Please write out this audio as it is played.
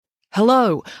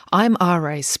Hello, I'm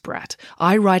R.A. Spratt.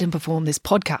 I write and perform this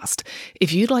podcast.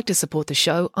 If you'd like to support the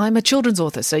show, I'm a children's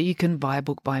author, so you can buy a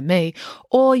book by me,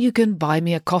 or you can buy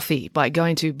me a coffee by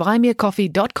going to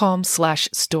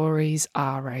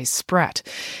buymeacoffee.com/storiesRASpratt.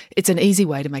 It's an easy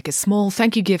way to make a small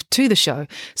thank you gift to the show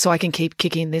so I can keep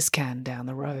kicking this can down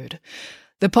the road.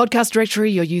 The podcast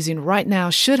directory you're using right now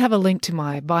should have a link to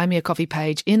my Buy Me a Coffee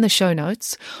page in the show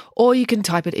notes, or you can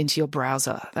type it into your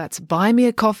browser. That's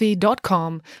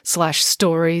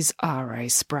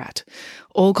buymeacoffee.com/storiesRASpratt.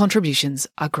 All contributions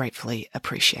are gratefully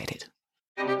appreciated.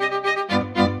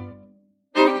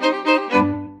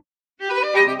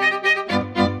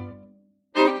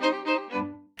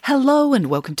 Hello and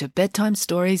welcome to Bedtime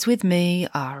Stories with me,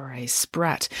 R.A.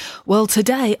 Spratt. Well,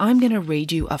 today I'm going to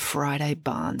read you a Friday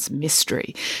Barnes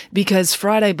mystery because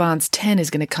Friday Barnes 10 is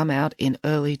going to come out in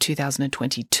early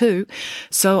 2022.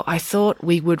 So I thought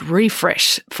we would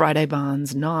refresh Friday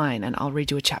Barnes 9 and I'll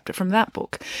read you a chapter from that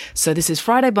book. So this is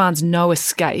Friday Barnes No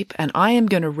Escape and I am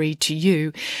going to read to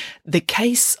you The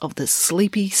Case of the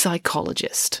Sleepy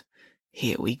Psychologist.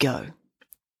 Here we go.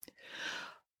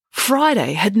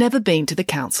 Friday had never been to the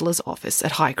counsellor's office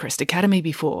at Highcrest Academy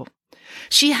before.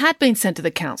 She had been sent to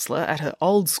the counsellor at her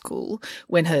old school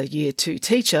when her Year 2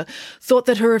 teacher thought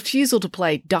that her refusal to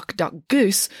play Duck, Duck,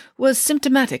 Goose was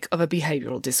symptomatic of a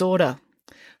behavioural disorder.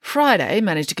 Friday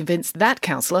managed to convince that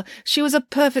counsellor she was a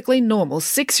perfectly normal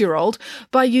 6-year-old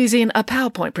by using a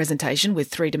PowerPoint presentation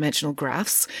with 3-dimensional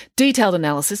graphs, detailed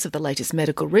analysis of the latest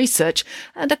medical research,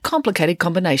 and a complicated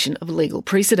combination of legal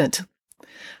precedent.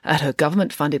 At her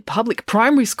government-funded public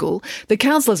primary school, the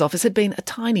counsellor's office had been a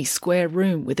tiny square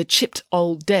room with a chipped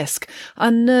old desk,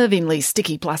 unnervingly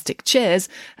sticky plastic chairs,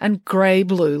 and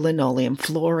grey-blue linoleum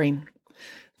flooring.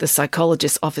 The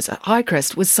psychologist's office at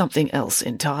Highcrest was something else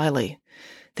entirely.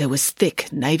 There was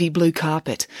thick navy blue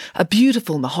carpet, a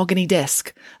beautiful mahogany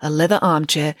desk, a leather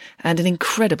armchair, and an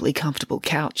incredibly comfortable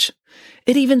couch.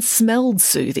 It even smelled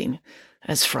soothing.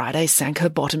 As Friday sank her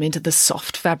bottom into the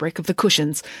soft fabric of the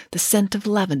cushions, the scent of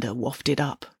lavender wafted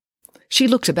up. She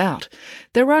looked about.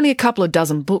 There were only a couple of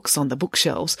dozen books on the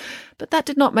bookshelves, but that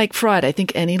did not make Friday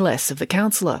think any less of the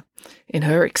counsellor. In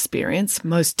her experience,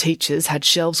 most teachers had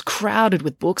shelves crowded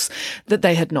with books that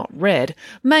they had not read,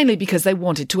 mainly because they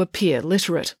wanted to appear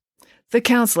literate. The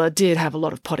counsellor did have a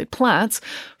lot of potted plants.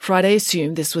 Friday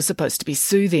assumed this was supposed to be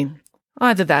soothing.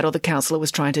 Either that or the counsellor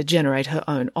was trying to generate her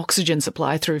own oxygen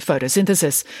supply through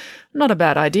photosynthesis. Not a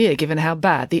bad idea given how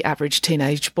bad the average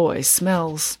teenage boy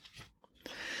smells.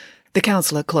 The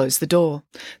counsellor closed the door.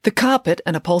 The carpet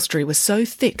and upholstery was so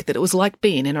thick that it was like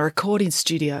being in a recording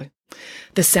studio.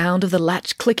 The sound of the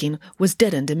latch clicking was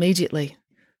deadened immediately.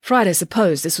 Friday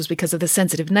supposed this was because of the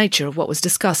sensitive nature of what was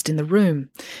discussed in the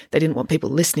room. They didn't want people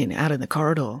listening out in the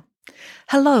corridor.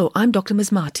 "Hello, I'm Dr.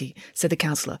 Masmati," said the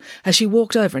counsellor, as she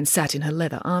walked over and sat in her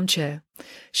leather armchair.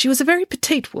 She was a very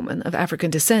petite woman of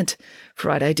African descent.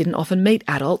 Friday didn't often meet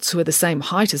adults who were the same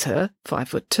height as her,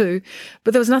 5'2",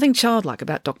 but there was nothing childlike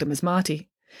about Dr. Masmati.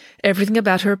 Everything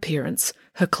about her appearance,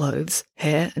 her clothes,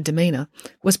 hair and demeanour,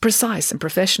 was precise and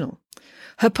professional.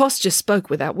 Her posture spoke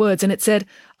without words, and it said,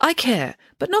 "I care,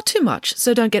 but not too much,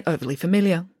 so don't get overly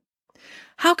familiar."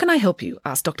 "How can I help you?"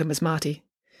 asked Dr. Masmati.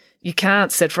 "You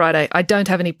can't," said Friday. "I don't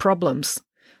have any problems."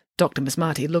 Dr.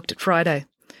 Masmati looked at Friday.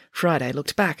 Friday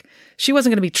looked back. She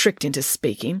wasn't going to be tricked into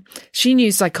speaking. She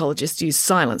knew psychologists use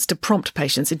silence to prompt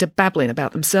patients into babbling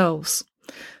about themselves.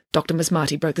 Dr.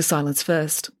 Masmati broke the silence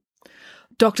first.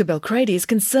 "Dr. Belcrady is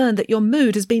concerned that your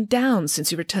mood has been down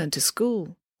since you returned to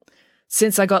school."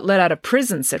 "Since I got let out of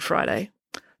prison," said Friday.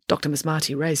 Dr.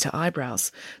 Masmati raised her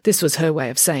eyebrows. This was her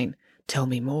way of saying, "Tell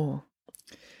me more."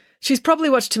 "She's probably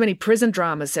watched too many prison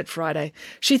dramas," said Friday.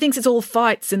 "She thinks it's all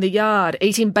fights in the yard,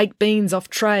 eating baked beans off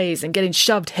trays and getting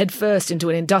shoved headfirst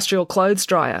into an industrial clothes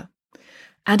dryer."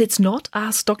 "And it's not?"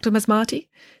 asked Dr. Masmati.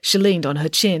 She leaned on her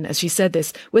chin as she said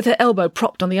this, with her elbow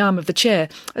propped on the arm of the chair,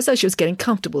 as though she was getting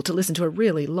comfortable to listen to a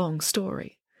really long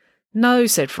story. "No,"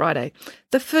 said Friday.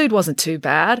 "The food wasn't too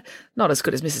bad. Not as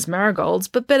good as Mrs. Marigold's,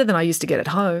 but better than I used to get at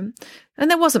home.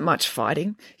 And there wasn't much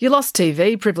fighting. You lost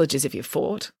TV privileges if you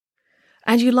fought."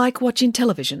 "And you like watching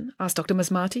television?" asked Dr.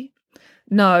 Masmati.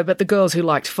 "No, but the girls who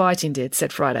liked fighting did,"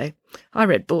 said Friday. "I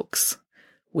read books."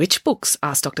 "Which books?"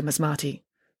 asked Dr. Masmati.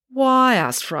 "Why?"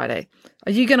 asked Friday.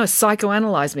 "Are you going to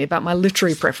psychoanalyse me about my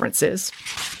literary preferences?"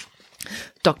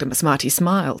 Dr. Masmati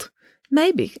smiled.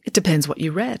 "Maybe. It depends what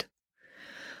you read."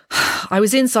 "I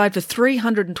was inside for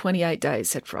 328 days,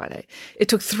 said Friday. "It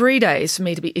took 3 days for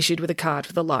me to be issued with a card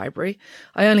for the library.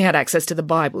 I only had access to the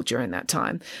Bible during that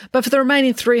time. But for the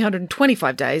remaining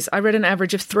 325 days, I read an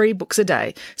average of 3 books a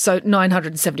day, so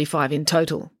 975 in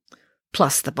total."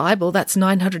 Plus the Bible, that's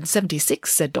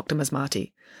 976, said Dr.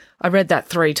 Masmati. I read that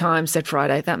 3 times, said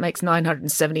Friday. That makes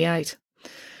 978.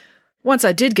 Once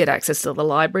I did get access to the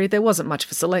library, there wasn't much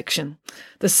of a selection.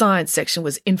 The science section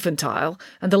was infantile,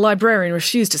 and the librarian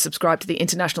refused to subscribe to the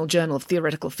International Journal of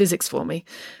Theoretical Physics for me,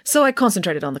 so I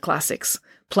concentrated on the classics.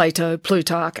 Plato,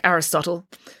 Plutarch, Aristotle.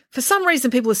 For some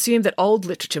reason, people assume that old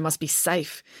literature must be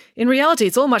safe. In reality,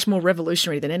 it's all much more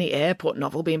revolutionary than any airport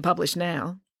novel being published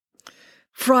now.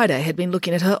 Friday had been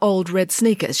looking at her old red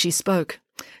sneaker as she spoke.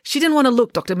 She didn't want to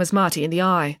look Dr. Masmati in the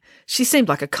eye. She seemed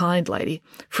like a kind lady.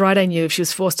 Friday knew if she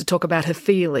was forced to talk about her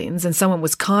feelings and someone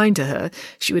was kind to her,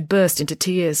 she would burst into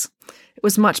tears. It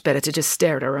was much better to just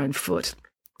stare at her own foot.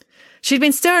 She'd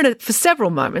been staring at it for several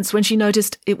moments when she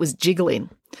noticed it was jiggling.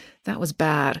 That was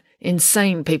bad.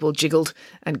 Insane people jiggled,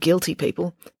 and guilty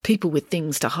people with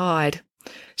things to hide.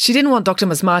 She didn't want Dr.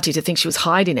 Masmati to think she was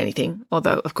hiding anything,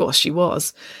 although, of course, she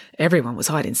was. Everyone was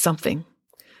hiding something.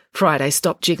 Friday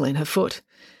stopped jiggling her foot.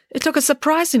 It took a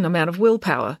surprising amount of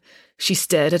willpower. She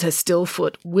stared at her still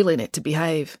foot, willing it to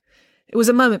behave. It was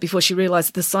a moment before she realised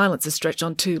that the silence had stretched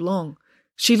on too long.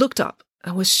 She looked up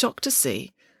and was shocked to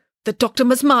see that Dr.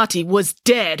 Masmati was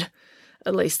dead.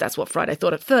 At least that's what Friday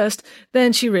thought at first.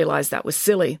 Then she realised that was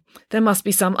silly. There must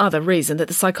be some other reason that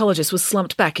the psychologist was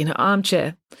slumped back in her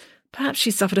armchair. Perhaps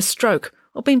she suffered a stroke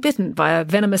or been bitten by a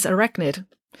venomous arachnid.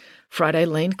 Friday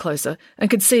leaned closer and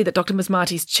could see that Dr.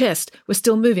 Masmati's chest was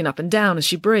still moving up and down as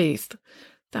she breathed.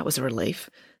 That was a relief.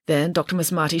 Then Dr.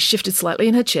 Masmati shifted slightly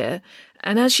in her chair,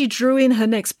 and as she drew in her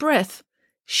next breath,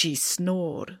 she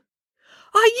snored.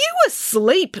 "Are you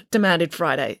asleep?" demanded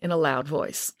Friday in a loud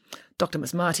voice. Dr.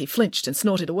 Masmati flinched and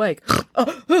snorted awake.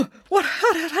 What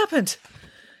had happened?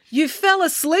 "You fell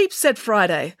asleep," said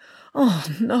Friday. "Oh,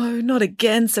 no, not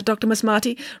again," said Dr.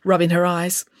 Masmati, rubbing her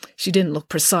eyes. She didn't look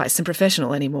precise and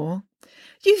professional anymore.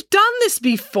 "You've done this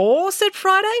before," said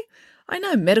Friday. "I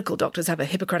know medical doctors have a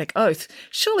Hippocratic oath.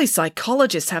 Surely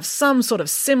psychologists have some sort of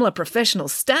similar professional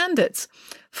standards.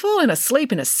 Falling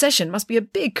asleep in a session must be a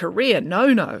big career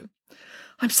no-no."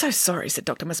 "I'm so sorry," said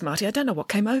Dr. Masmati. "I don't know what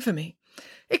came over me."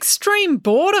 "Extreme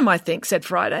boredom, I think," said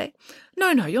Friday.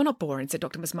 No, you're not boring," said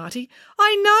Dr. Masmati.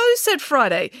 "I know," said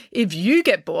Friday. "If you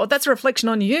get bored, that's a reflection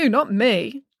on you, not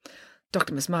me."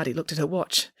 Dr. Masmati looked at her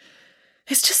watch.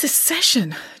 "It's just this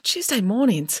session, Tuesday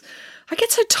mornings. I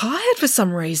get so tired for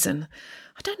some reason.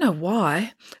 I don't know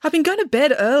why. I've been going to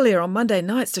bed earlier on Monday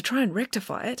nights to try and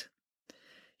rectify it."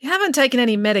 "You haven't taken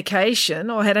any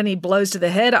medication or had any blows to the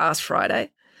head?" asked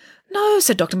Friday. "No,"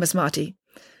 said Dr. Masmati.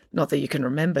 "Not that you can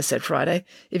remember," said Friday.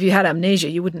 "If you had amnesia,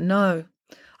 you wouldn't know."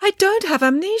 "I don't have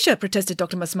amnesia," protested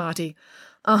Dr. Masmati.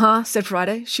 "Uh-huh," said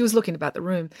Friday. She was looking about the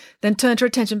room, then turned her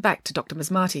attention back to Dr.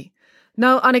 Masmati.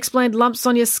 "No unexplained lumps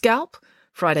on your scalp?"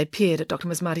 Friday peered at Dr.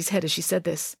 Masmati's head as she said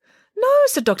this. "No,"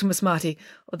 said Dr. Masmati,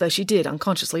 although she did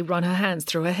unconsciously run her hands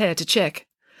through her hair to check.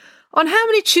 "On how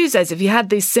many Tuesdays have you had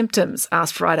these symptoms?"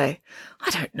 asked Friday.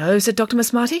 "I don't know," said Dr.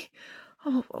 Masmati.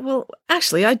 "Oh, well,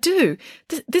 actually, I do.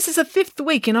 This is the 5th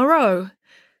week in a row."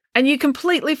 "And you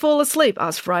completely fall asleep?"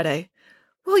 asked Friday.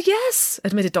 "Well, yes,"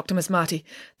 admitted Dr. Masmati.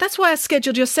 "That's why I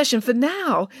scheduled your session for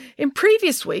now. In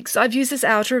previous weeks, I've used this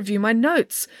hour to review my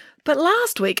notes. But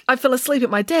last week, I fell asleep at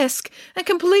my desk and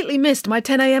completely missed my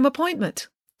 10 a.m. appointment."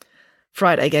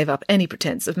 Friday gave up any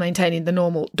pretense of maintaining the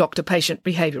normal doctor-patient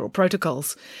behavioural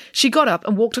protocols. She got up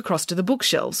and walked across to the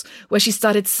bookshelves, where she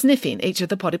started sniffing each of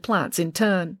the potted plants in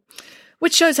turn.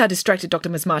 Which shows how distracted Dr.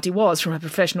 Masmati was from her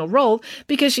professional role,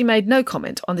 because she made no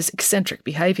comment on this eccentric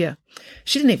behaviour.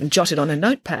 She didn't even jot it on a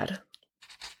notepad.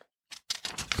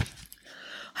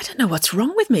 "I don't know what's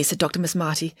wrong with me," said Dr.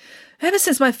 Masmati. "Ever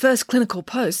since my first clinical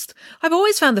post, I've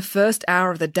always found the first hour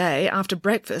of the day after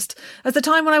breakfast as the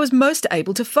time when I was most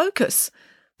able to focus.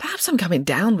 Perhaps I'm coming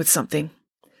down with something."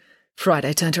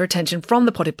 Friday turned her attention from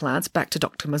the potted plants back to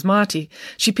Dr. Masmati.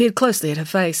 She peered closely at her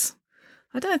face.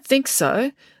 "I don't think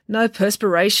so. No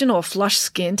perspiration or flushed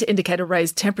skin to indicate a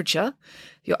raised temperature.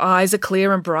 Your eyes are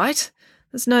clear and bright.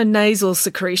 There's no nasal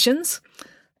secretions."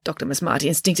 Dr. Masmati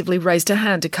instinctively raised her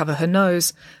hand to cover her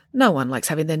nose. No one likes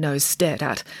having their nose stared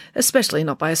at, especially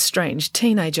not by a strange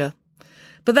teenager.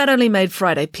 But that only made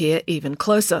Friday peer even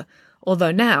closer,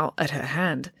 although now at her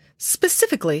hand,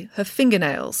 specifically her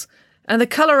fingernails. "And the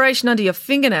coloration under your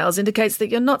fingernails indicates that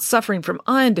you're not suffering from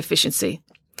iron deficiency."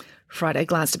 Friday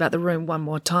glanced about the room one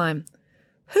more time.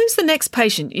 "Who's the next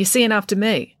patient you're seeing after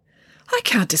me?" "I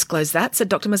can't disclose that," said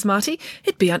Dr. Masmati.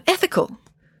 "It'd be unethical."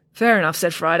 "Fair enough,"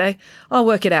 said Friday. "I'll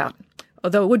work it out,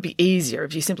 although it would be easier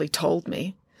if you simply told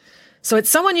me. So it's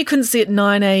someone you couldn't see at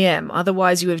 9 a.m,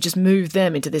 otherwise you would have just moved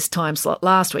them into this time slot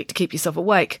last week to keep yourself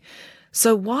awake.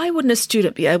 So why wouldn't a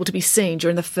student be able to be seen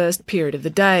during the first period of the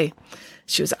day?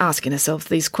 She was asking herself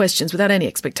these questions without any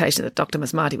expectation that Dr.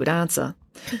 Masmati would answer.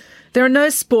 There are no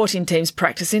sporting teams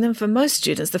practicing, and for most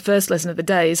students, the first lesson of the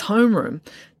day is homeroom.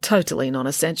 Totally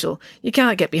non-essential. You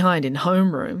can't get behind in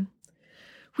homeroom.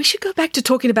 We should go back to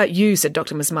talking about you, said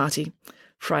Dr. Masmati.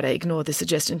 Friday ignored the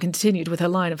suggestion and continued with her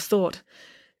line of thought.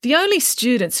 The only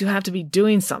students who have to be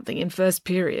doing something in first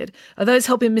period are those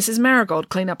helping Mrs. Marigold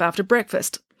clean up after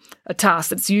breakfast, a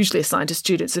task that's usually assigned to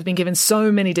students who've been given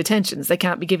so many detentions they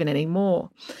can't be given any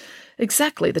more.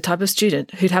 Exactly the type of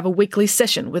student who'd have a weekly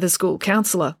session with a school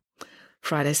counsellor.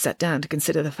 Friday sat down to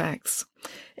consider the facts.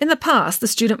 In the past, the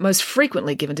student most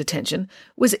frequently given detention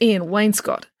was Ian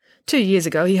Wainscott. 2 years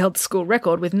ago, he held the school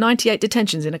record with 98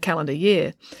 detentions in a calendar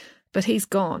year. But he's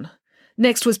gone.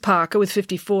 Next was Parker with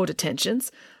 54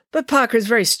 detentions, but Parker is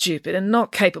very stupid and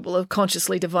not capable of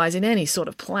consciously devising any sort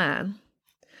of plan.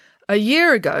 A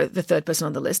year ago, the third person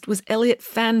on the list was Elliot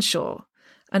Fanshawe,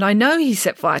 and I know he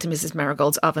set fire to Mrs.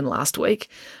 Marigold's oven last week.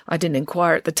 I didn't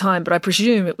inquire at the time, but I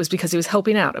presume it was because he was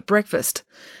helping out at breakfast.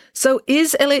 So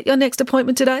is Elliot your next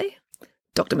appointment today?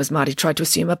 Dr. Masmati tried to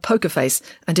assume a poker face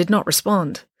and did not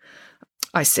respond.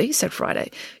 I see, said Friday.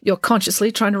 You're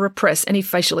consciously trying to repress any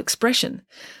facial expression.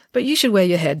 But you should wear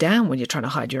your hair down when you're trying to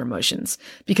hide your emotions,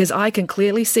 because I can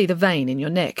clearly see the vein in your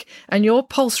neck, and your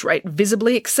pulse rate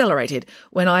visibly accelerated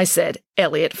when I said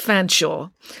Elliot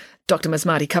Fanshawe. Dr.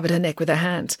 Masmati covered her neck with her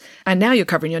hand. And now you're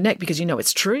covering your neck because you know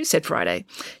it's true, said Friday.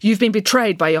 You've been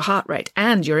betrayed by your heart rate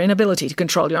and your inability to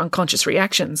control your unconscious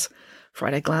reactions.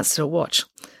 Friday glanced at her watch.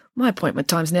 My appointment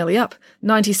time's nearly up.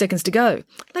 90 seconds to go.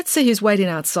 Let's see who's waiting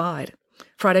outside.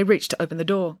 Friday reached to open the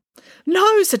door.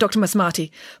 No, said Dr.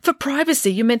 Masmati. For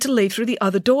privacy, you meant to leave through the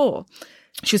other door.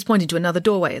 She was pointing to another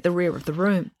doorway at the rear of the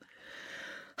room.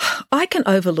 I can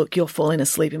overlook your falling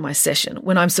asleep in my session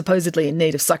when I'm supposedly in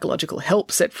need of psychological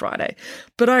help, said Friday,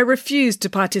 but I refuse to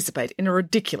participate in a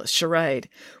ridiculous charade.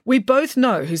 We both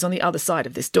know who's on the other side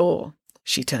of this door.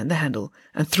 She turned the handle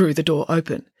and threw the door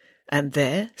open. And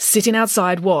there, sitting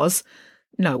outside, was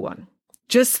no one.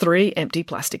 Just 3 empty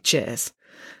plastic chairs.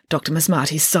 Dr.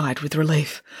 Masmati sighed with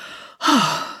relief.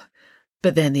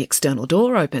 But then the external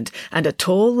door opened and a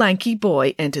tall, lanky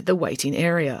boy entered the waiting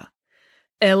area.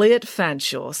 Elliot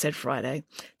Fanshawe, said Friday.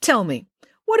 Tell me,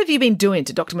 what have you been doing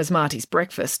to Dr. Masmati's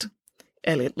breakfast?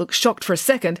 Elliot looked shocked for a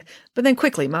second, but then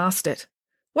quickly masked it.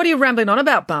 What are you rambling on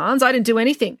about, Barnes? I didn't do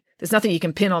anything. There's nothing you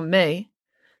can pin on me.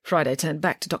 Friday turned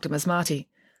back to Dr. Masmati.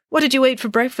 What did you eat for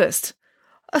breakfast?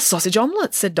 A sausage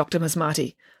omelette, said Dr.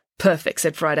 Masmati. Perfect,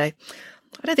 said Friday.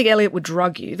 I don't think Elliot would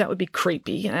drug you. That would be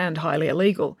creepy and highly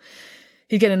illegal.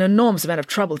 He'd get an enormous amount of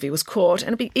trouble if he was caught, and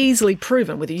it'd be easily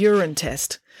proven with a urine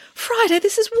test. Friday,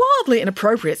 this is wildly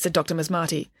inappropriate, said Dr.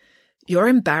 Masmati. You're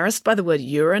embarrassed by the word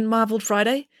urine, marvelled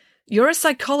Friday. You're a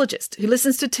psychologist who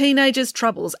listens to teenagers'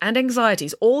 troubles and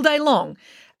anxieties all day long,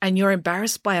 and you're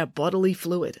embarrassed by a bodily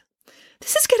fluid.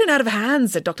 This is getting out of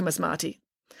hand, said Dr. Masmati.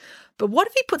 But what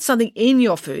if he put something in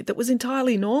your food that was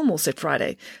entirely normal, said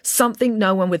Friday, something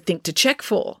no one would think to check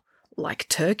for, like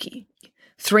turkey.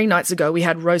 3 nights ago we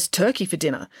had roast turkey for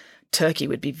dinner. Turkey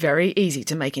would be very easy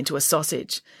to make into a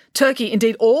sausage. Turkey,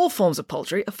 indeed all forms of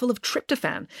poultry, are full of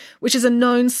tryptophan, which is a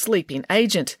known sleeping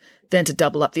agent. Then to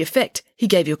double up the effect, he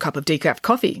gave you a cup of decaf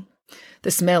coffee.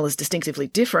 The smell is distinctively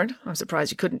different. I'm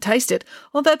surprised you couldn't taste it,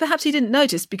 although perhaps he didn't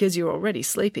notice because you were already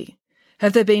sleepy.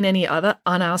 Have there been any other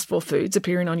unasked-for foods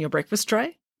appearing on your breakfast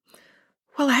tray?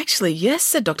 Well, actually, yes,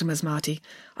 said Dr. Masmati.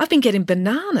 I've been getting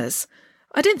bananas.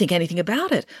 I didn't think anything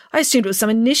about it. I assumed it was some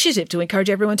initiative to encourage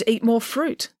everyone to eat more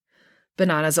fruit.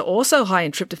 Bananas are also high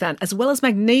in tryptophan, as well as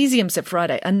magnesium, said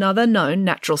Friday, another known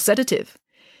natural sedative.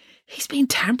 He's been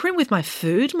tampering with my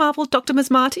food, marvelled Dr.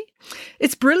 Masmati.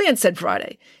 It's brilliant, said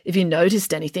Friday. If you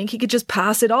noticed anything, he could just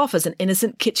pass it off as an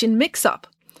innocent kitchen mix-up.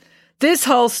 This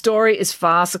whole story is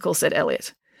farcical, said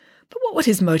Elliot. But what would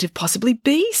his motive possibly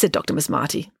be, said Dr.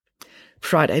 Masmati.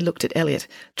 Friday looked at Elliot,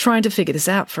 trying to figure this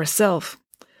out for herself.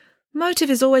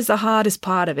 Motive is always the hardest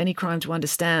part of any crime to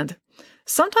understand.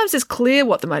 Sometimes it's clear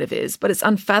what the motive is, but it's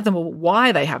unfathomable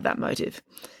why they have that motive.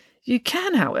 You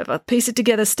can, however, piece it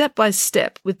together step by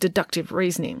step with deductive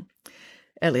reasoning.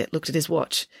 Elliot looked at his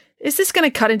watch. Is this going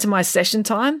to cut into my session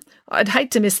time? I'd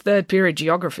hate to miss third period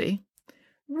geography.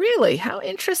 Really? How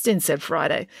interesting, said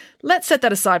Friday. Let's set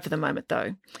that aside for the moment,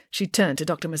 though. She turned to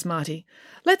Dr. Masmati.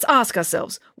 Let's ask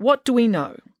ourselves, what do we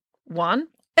know? 1.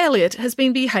 Elliot has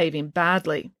been behaving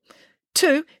badly.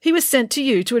 2. He was sent to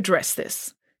you to address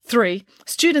this. 3.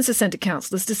 Students are sent to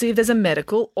counsellors to see if there's a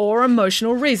medical or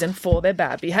emotional reason for their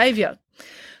bad behaviour.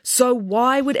 So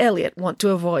why would Elliot want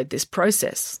to avoid this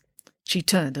process? She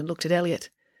turned and looked at Elliot.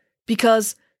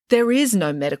 Because There is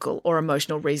no medical or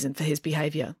emotional reason for his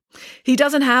behaviour. He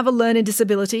doesn't have a learning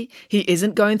disability. He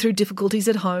isn't going through difficulties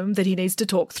at home that he needs to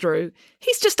talk through.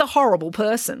 He's just a horrible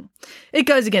person. It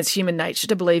goes against human nature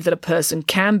to believe that a person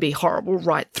can be horrible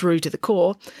right through to the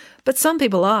core, but some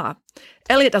people are.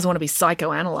 Elliot doesn't want to be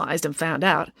psychoanalysed and found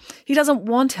out. He doesn't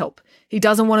want help. He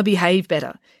doesn't want to behave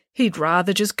better. He'd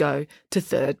rather just go to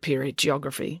third period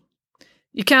geography.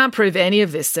 You can't prove any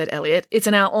of this, said Elliot. It's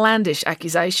an outlandish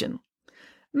accusation.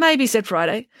 Maybe, said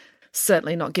Friday.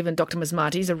 Certainly not given Dr.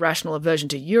 Masmati's irrational aversion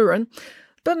to urine.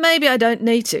 But maybe I don't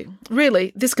need to.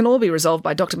 Really, this can all be resolved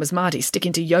by Dr. Masmati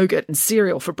sticking to yogurt and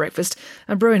cereal for breakfast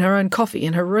and brewing her own coffee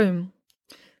in her room.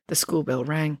 The school bell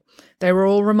rang. They were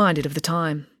all reminded of the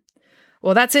time.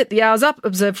 Well, that's it. The hour's up,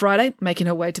 observed Friday, making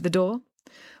her way to the door.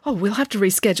 Oh, we'll have to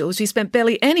reschedule as you spent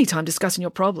barely any time discussing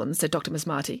your problems, said Dr.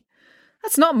 Masmati.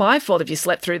 That's not my fault if you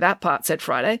slept through that part, said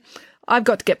Friday. I've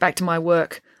got to get back to my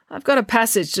work. I've got a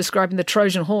passage describing the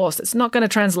Trojan horse that's not going to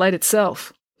translate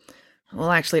itself.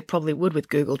 Well, actually, it probably would with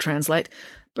Google Translate,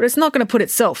 but it's not going to put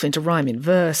itself into rhyme in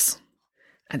verse.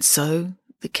 And so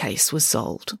the case was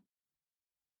solved.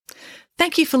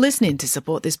 Thank you for listening. To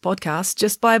support this podcast,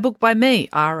 just buy a book by me,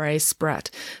 R.A. Spratt.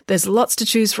 There's lots to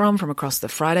choose from across the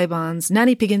Friday Barnes,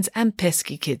 Nanny Piggins and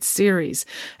Pesky Kids series.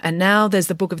 And now there's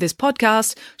the book of this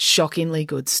podcast, Shockingly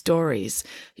Good Stories.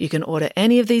 You can order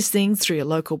any of these things through your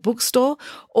local bookstore,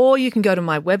 or you can go to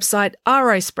my website,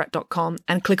 raspratt.com,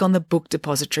 and click on the Book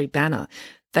Depository banner.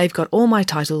 They've got all my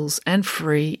titles and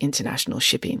free international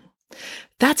shipping.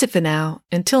 That's it for now.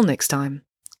 Until next time,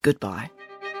 goodbye.